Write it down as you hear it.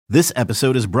This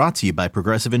episode is brought to you by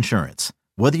Progressive Insurance.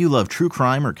 Whether you love true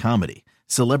crime or comedy,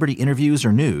 celebrity interviews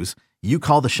or news, you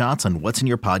call the shots on what's in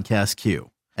your podcast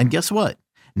queue. And guess what?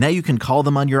 Now you can call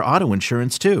them on your auto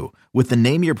insurance too with the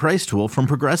Name Your Price tool from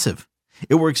Progressive.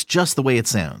 It works just the way it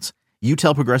sounds. You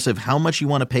tell Progressive how much you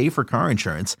want to pay for car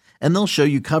insurance, and they'll show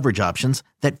you coverage options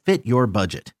that fit your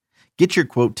budget. Get your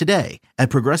quote today at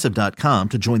Progressive.com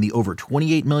to join the over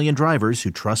 28 million drivers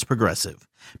who trust Progressive.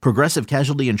 Progressive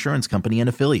Casualty Insurance Company and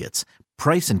Affiliates.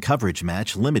 Price and coverage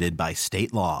match limited by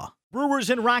state law. Brewers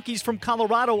and Rockies from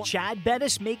Colorado. Chad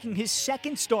Bettis making his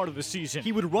second start of the season.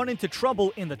 He would run into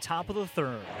trouble in the top of the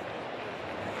third.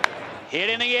 Hit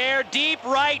in the air, deep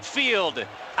right field.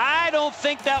 I don't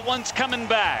think that one's coming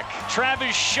back.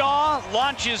 Travis Shaw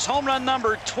launches home run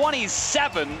number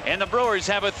 27, and the Brewers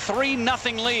have a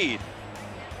 3-0 lead.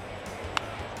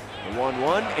 The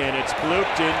 1-1, and it's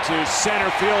blooped into center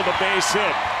field, a base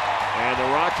hit. And the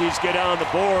Rockies get on the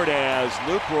board as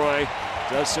Lucroy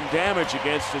does some damage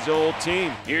against his old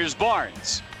team. Here's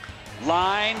Barnes.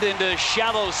 Lined into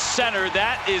shallow center.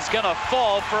 That is going to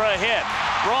fall for a hit.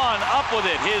 Braun up with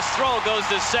it. His throw goes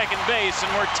to second base, and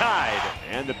we're tied.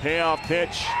 And the payoff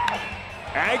pitch.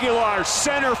 Aguilar,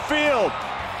 center field.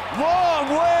 Long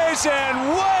ways and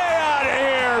way out of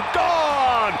here.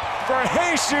 Gone for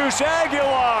Jesus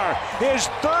Aguilar. His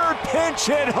third pinch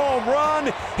hit home run.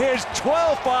 His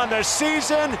 12th on the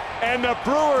season. And the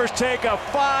Brewers take a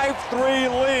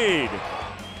 5-3 lead.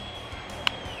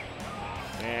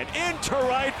 And into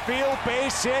right field,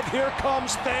 base hit. Here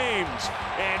comes Thames,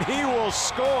 and he will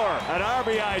score an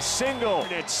RBI single.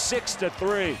 And it's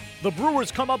 6-3. The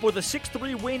Brewers come up with a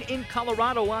 6-3 win in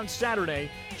Colorado on Saturday.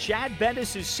 Chad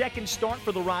Bettis' second start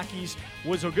for the Rockies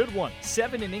was a good one.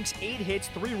 7 innings, 8 hits,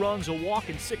 3 runs, a walk,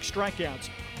 and 6 strikeouts,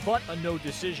 but a no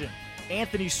decision.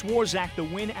 Anthony Swarzak the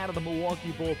win out of the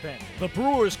Milwaukee bullpen. The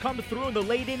Brewers come through in the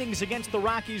late innings against the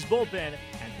Rockies bullpen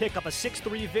and pick up a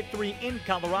 6-3 victory in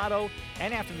Colorado.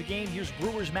 And after the game, here's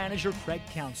Brewers manager Craig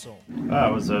Counsell.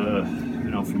 It was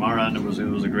from our end, it was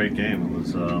a great game. It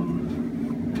was,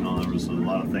 there was a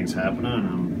lot of things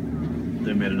happening.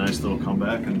 They made a nice little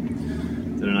comeback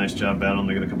and did a nice job battling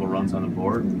to get a couple runs on the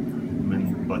board.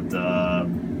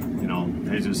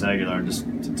 Jesus Aguilar, just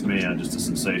to me, just a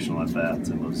sensational at bat.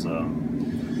 It was, I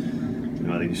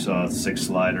think you saw 6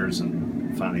 sliders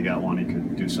and finally got one he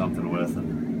could do something with,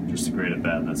 and just a great at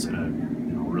bat. And that's in a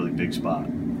really big spot.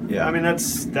 Yeah, I mean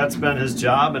that's been his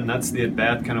job, and that's the at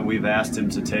bat kind of we've asked him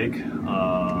to take,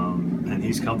 and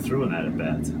he's come through in that at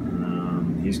bat.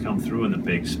 He's come through in the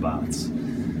big spots.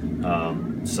 I'll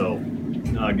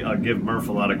give Murph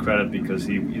a lot of credit because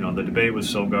he, the debate was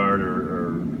Sogard or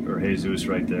Jesus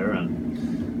right there, and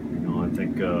I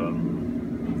think I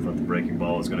thought the breaking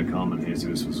ball was going to come, and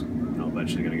Jesus was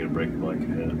eventually going to get a breaking ball he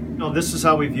could hit. This is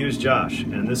how we've used Josh,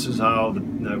 and this is how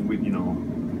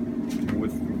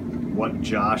with what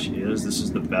Josh is, this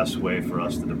is the best way for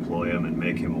us to deploy him and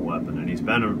make him a weapon, and he's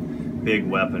been a big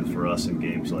weapon for us in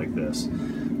games like this.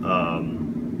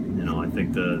 I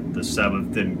think the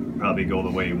 7th didn't probably go the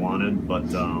way he wanted, but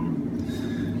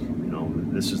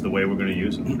this is the way we're going to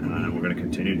use him, and we're going to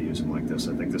continue to use him like this.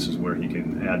 I think this is where he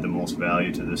can add the most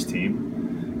value to this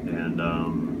team, and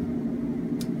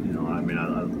I'm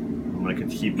going to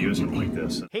keep using him like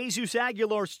this. Jesus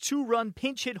Aguilar's 2-run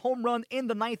pinch hit home run in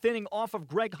the 9th inning off of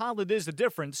Greg Holland is the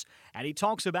difference, and he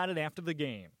talks about it after the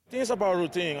game. I think it's about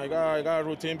routine. I got a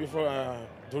routine before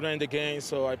during the game,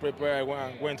 so I prepared.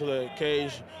 I went to the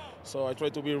cage, so I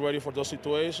tried to be ready for those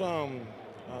situations.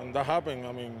 And that happened.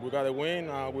 I mean, we got to win.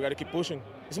 We got to keep pushing.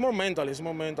 It's more mentally.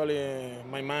 My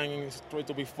mind is try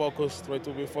to be focused,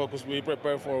 be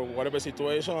prepared for whatever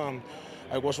situation.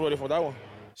 I was ready for that one.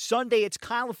 Sunday, it's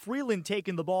Kyle Freeland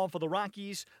taking the ball for the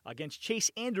Rockies against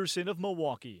Chase Anderson of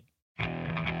Milwaukee.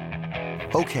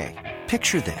 Okay,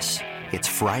 picture this. It's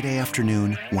Friday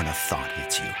afternoon when a thought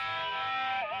hits you.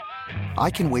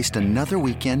 I can waste another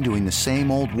weekend doing the same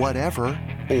old whatever,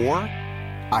 or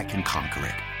I can conquer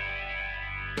it.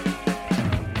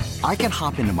 I can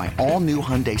hop into my all-new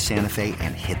Hyundai Santa Fe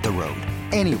and hit the road.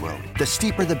 Any road. The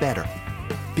steeper, the better.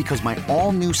 Because my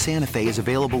all-new Santa Fe is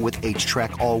available with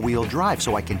H-Track all-wheel drive,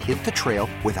 so I can hit the trail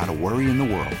without a worry in the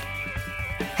world.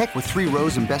 Heck, with 3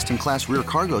 rows and best-in-class rear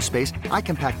cargo space, I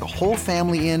can pack the whole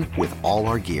family in with all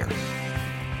our gear.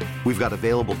 We've got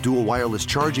available dual wireless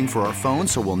charging for our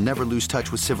phones, so we'll never lose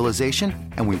touch with civilization,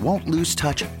 and we won't lose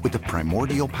touch with the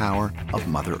primordial power of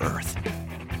Mother Earth.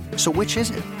 So which is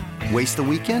it? Waste the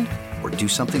weekend or do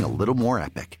something a little more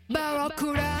epic?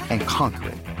 And conquer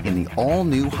it in the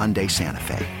all-new Hyundai Santa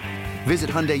Fe.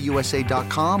 Visit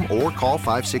HyundaiUSA.com or call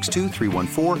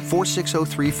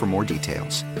 562-314-4603 for more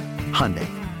details. Hyundai,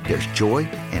 There's joy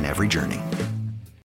in every journey.